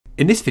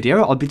In this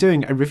video I'll be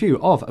doing a review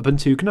of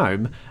Ubuntu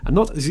Gnome, and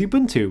not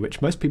Ubuntu,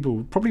 which most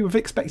people probably were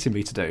expecting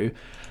me to do.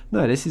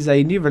 No, this is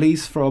a new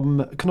release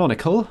from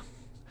Canonical.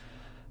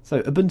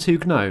 So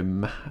Ubuntu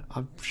Gnome,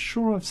 I'm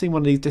sure I've seen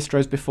one of these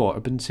distros before,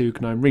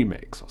 Ubuntu Gnome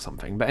Remix or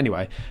something, but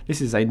anyway,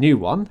 this is a new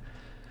one.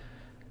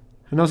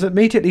 And I was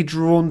immediately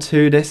drawn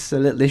to this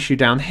little issue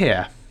down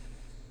here.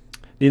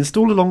 The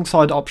install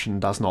alongside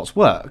option does not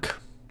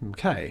work.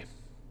 Okay,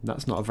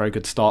 that's not a very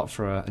good start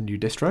for a new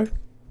distro.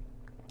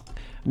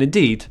 And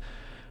indeed,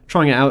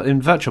 trying it out in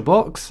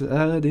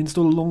VirtualBox, the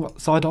install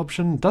alongside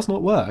option does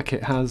not work.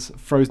 It has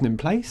frozen in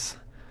place.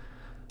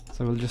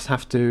 So we'll just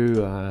have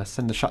to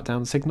send a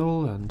shutdown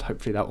signal, and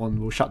hopefully that one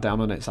will shut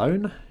down on its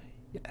own.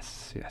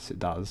 Yes, it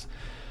does.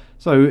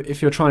 So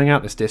if you're trying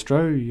out this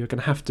distro, you're going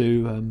to have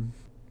to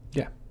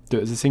do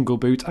it as a single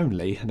boot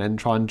only, and then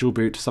try and dual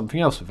boot something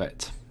else with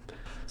it.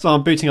 So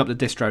I'm booting up the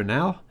distro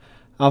now.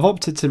 I've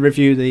opted to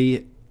review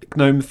the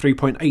GNOME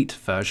 3.8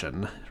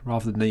 version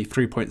rather than the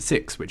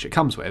 3.6 which it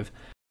comes with.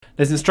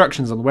 There's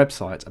instructions on the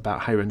website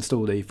about how to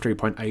install the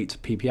 3.8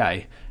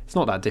 PPA. It's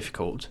not that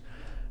difficult.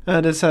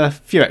 There's a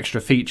few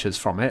extra features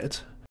from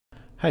it.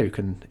 Hey, you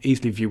can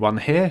easily view one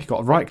here. You've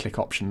got a right click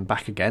option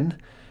back again,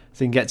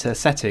 so you can get to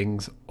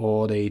settings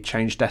or the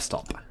change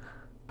desktop.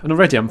 And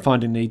already I'm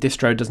finding the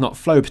distro does not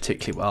flow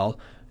particularly well.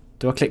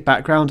 Do I click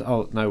background?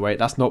 Oh no, wait,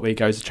 that's not where you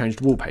go to change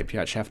the wallpaper. You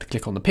actually have to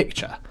click on the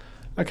picture.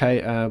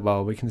 Okay,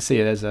 well, we can see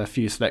there's a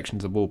few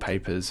selections of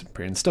wallpapers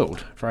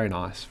pre-installed. Very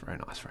nice, very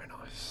nice, very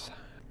nice.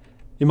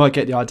 You might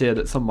get the idea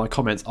that some of my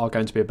comments are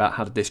going to be about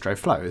how the distro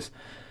flows.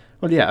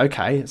 Well, yeah,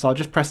 okay, so I'll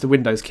just press the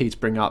Windows key to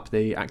bring up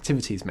the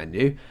Activities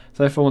menu.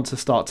 So if I want to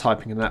start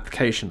typing an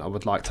application I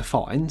would like to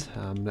find,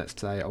 let's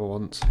say I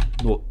want...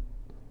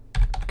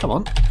 Come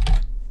on,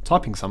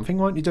 typing something,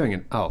 why aren't you doing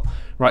it? Oh,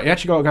 right, you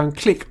actually got to go and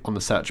click on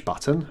the search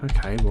button.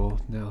 Okay,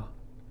 well,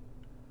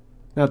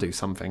 now do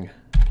something.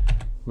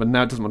 Well,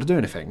 now it doesn't want to do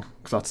anything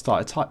because I've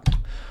started typing.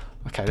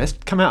 Okay, let's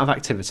come out of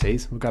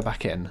Activities. We'll go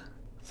back in.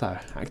 So,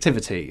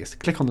 Activities.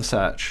 Click on the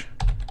search.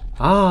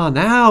 Ah,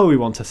 now we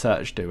want to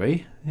search, do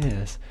we?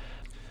 Yes.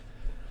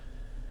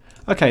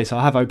 Okay, so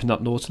I have opened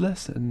up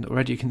Nautilus, and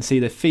already you can see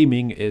the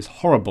theming is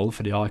horrible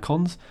for the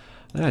icons.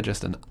 They're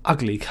just an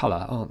ugly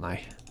colour, aren't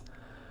they?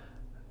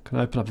 Can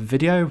I open up a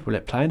video? Will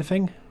it play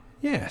anything?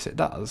 Yes, it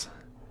does.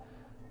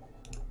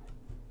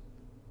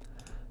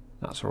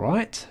 That's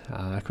alright.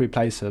 Can we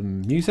play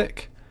some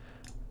music?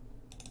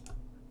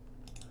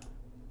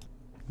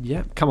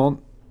 Yep, come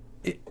on.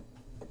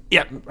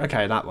 Yep,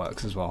 okay, that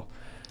works as well.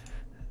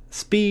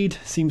 Speed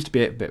seems to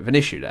be a bit of an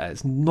issue there.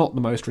 It's not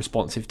the most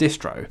responsive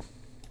distro.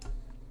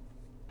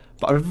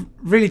 But I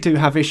really do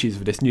have issues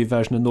with this new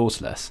version of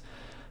Nautilus.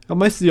 Now,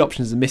 most of the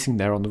options are missing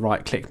there on the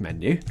right click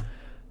menu.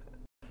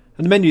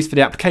 And the menus for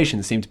the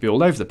applications seem to be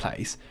all over the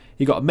place.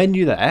 You've got a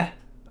menu there.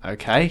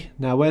 Okay,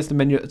 now where's the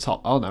menu at the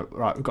top? Oh no,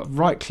 right, we've got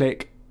right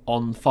click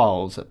on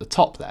files at the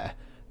top there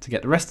to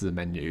get the rest of the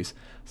menus.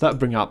 So that would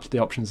bring up the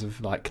options of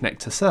like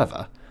connect to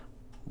server.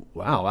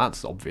 Wow,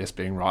 that's obvious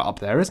being right up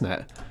there, isn't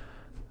it?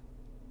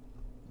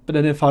 But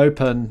then if I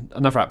open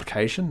another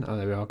application, oh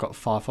there we are, I've got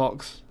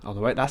Firefox. Oh no,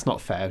 wait, that's not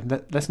fair.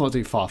 Let's not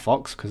do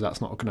Firefox because that's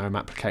not a GNOME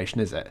application,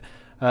 is it?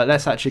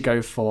 Let's actually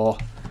go for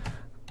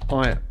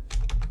Eye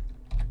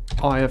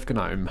of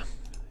GNOME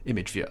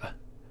image viewer.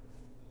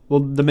 Well,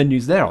 the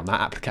menu's there on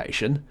that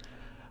application.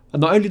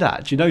 And not only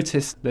that, do you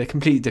notice they're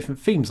completely different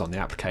themes on the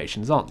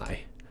applications, aren't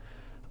they?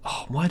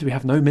 Oh, why do we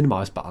have no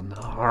minimise button?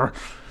 Arr.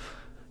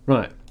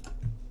 Right.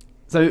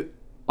 So,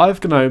 Eye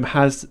of GNOME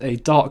has a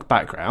dark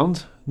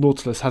background.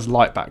 Nautilus has a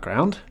light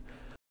background.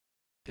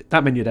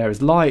 That menu there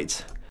is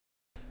light.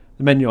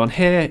 The menu on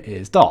here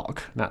is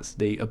dark. That's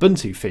the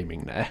Ubuntu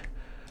theming there.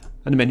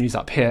 And the menus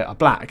up here are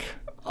black.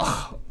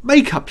 Ugh,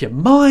 make up your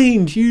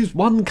mind! Use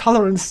one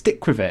colour and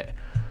stick with it.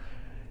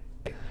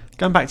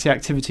 Going back to the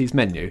Activities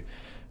menu,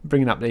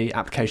 bringing up the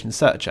application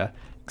searcher,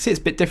 you can see it's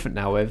a bit different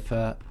now with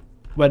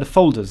where the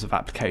folders of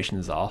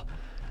applications are.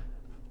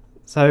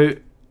 So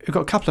we've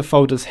got a couple of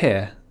folders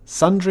here,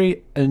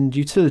 Sundry and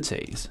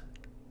Utilities.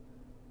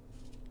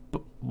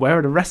 But where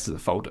are the rest of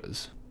the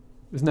folders?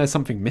 Isn't there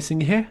something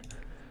missing here?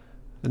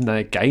 Isn't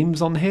there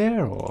games on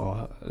here, or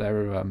are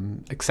there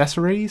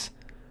accessories?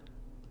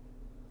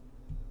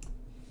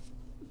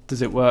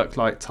 Does it work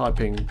like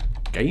typing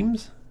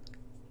games?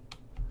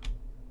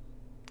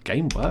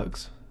 Game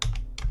works.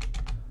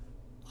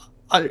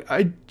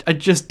 I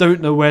just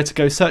don't know where to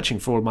go searching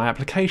for all my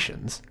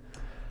applications.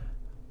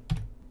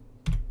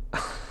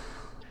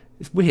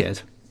 It's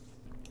weird.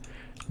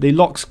 The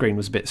lock screen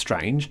was a bit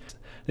strange.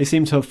 They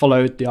seem to have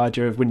followed the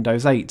idea of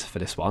Windows 8 for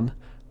this one.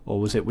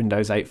 Or was it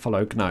Windows 8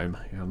 follow GNOME?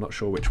 Yeah, I'm not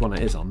sure which one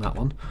it is on that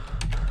one.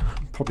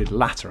 Probably the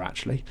latter,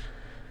 actually.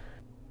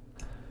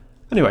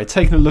 Anyway,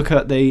 taking a look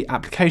at the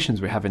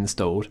applications we have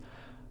installed.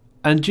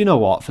 And do you know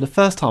what? For the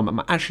first time,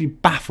 I'm actually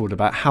baffled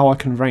about how I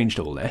can arrange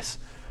all this.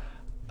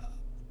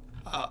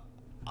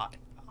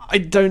 I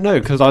don't know,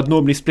 because I'd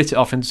normally split it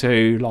off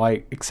into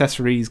like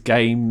accessories,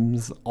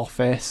 games,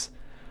 Office.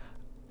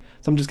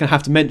 So I'm just going to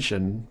have to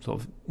mention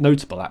sort of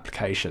notable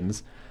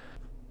applications.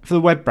 For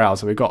the web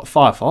browser, we've got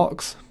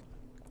Firefox.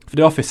 For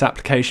the Office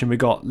application, we've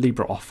got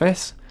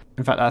LibreOffice.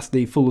 In fact, that's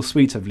the full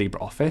suite of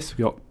LibreOffice.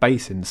 We've got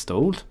Base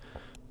installed.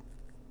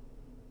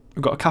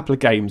 We've got a couple of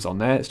games on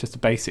there. It's just the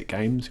basic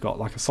games. We've got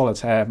like a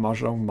Solitaire,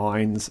 Mahjong,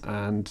 Mines,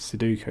 and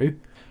Sudoku.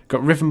 We've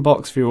got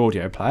Rhythmbox for your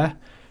audio player.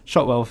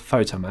 Shotwell for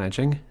photo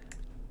managing.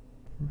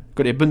 We've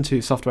got the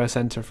Ubuntu Software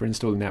Center for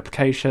installing the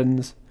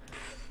applications.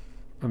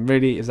 And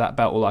really, is that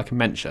about all I can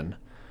mention?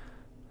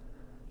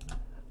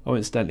 Oh,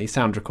 incidentally,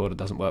 Sound Recorder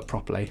doesn't work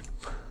properly.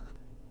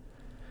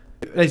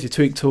 There's your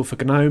tweak tool for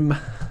GNOME,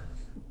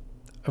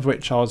 of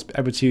which I was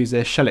able to use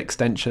their shell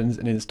extensions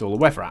and install a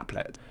weather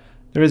applet.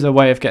 There is a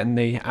way of getting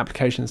the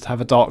applications to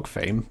have a dark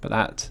theme, but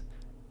that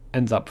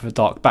ends up with a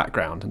dark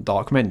background and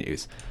dark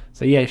menus.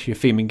 So yes, your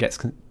theming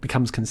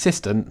becomes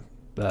consistent,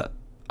 but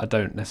I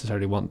don't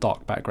necessarily want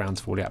dark backgrounds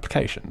for all the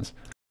applications.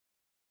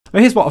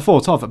 Well, here's what I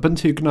thought of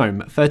Ubuntu Gnome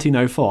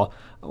 1304.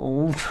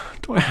 Oh,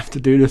 do I have to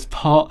do this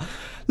part?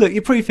 Look,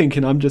 you're probably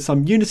thinking I'm just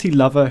some Unity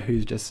lover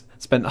who's just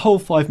spent the whole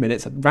 5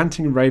 minutes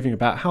ranting and raving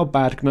about how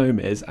bad GNOME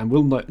is and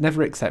will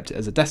never accept it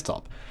as a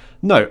desktop.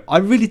 No, I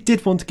really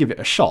did want to give it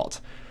a shot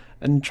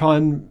and try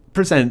and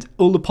present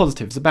all the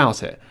positives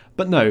about it.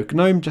 But no,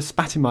 GNOME just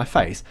spat in my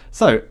face.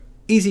 So,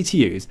 easy to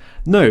use.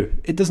 No,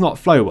 it does not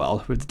flow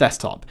well with the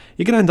desktop.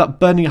 You're going to end up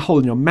burning a hole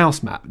in your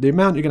mouse map. The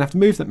amount you're going to have to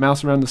move that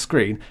mouse around the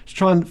screen to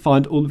try and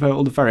find all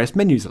the various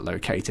menus are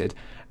located,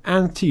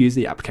 and to use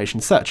the application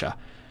searcher.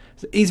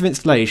 So ease of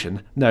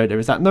installation. No, there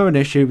is no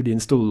issue with the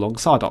install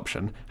alongside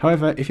option.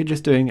 However, if you're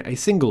just doing a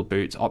single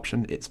boot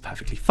option, it's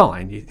perfectly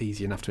fine. It's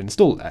easy enough to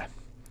install there.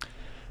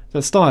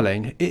 The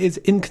styling, it is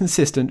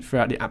inconsistent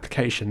throughout the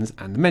applications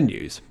and the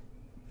menus.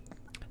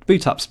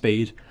 Boot up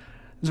speed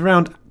is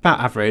around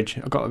about average.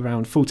 I've got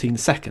around 14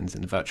 seconds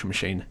in the virtual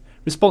machine.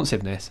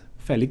 Responsiveness,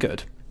 fairly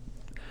good.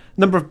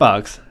 Number of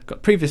bugs,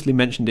 got previously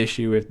mentioned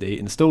issue with the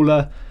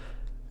installer.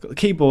 Got the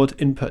keyboard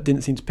input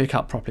didn't seem to pick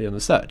up properly on the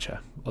searcher,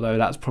 although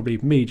that's probably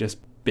me just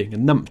being a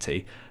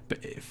numpty.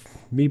 But if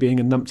me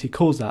being a numpty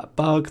caused that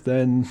bug,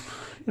 then,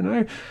 you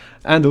know.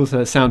 And also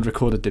the sound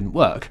recorder didn't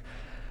work.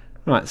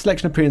 Right,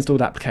 selection of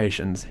pre-installed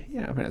applications.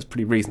 Yeah, I think that's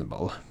pretty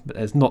reasonable, but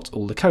there's not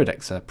all the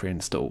codecs are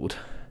pre-installed.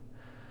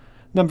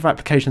 Number of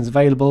applications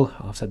available.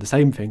 I've said the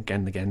same thing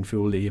again and again for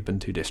all the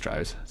Ubuntu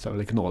distros, so I'll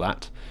ignore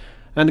that.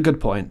 And the good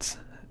points.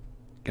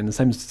 Again,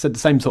 said the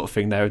same sort of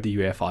thing there with the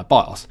UEFI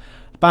BIOS.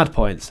 The bad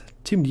points.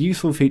 Too many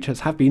useful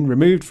features have been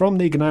removed from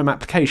the GNOME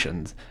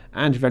applications,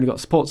 and you've only got a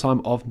support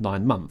time of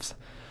 9 months.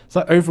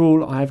 So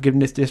overall, I have given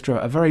this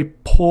distro a very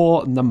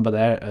poor number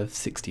there of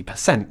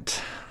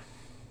 60%.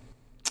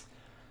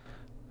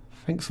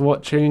 Thanks for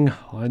watching.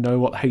 I know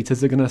what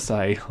haters are going to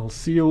say. I'll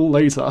see you all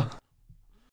later.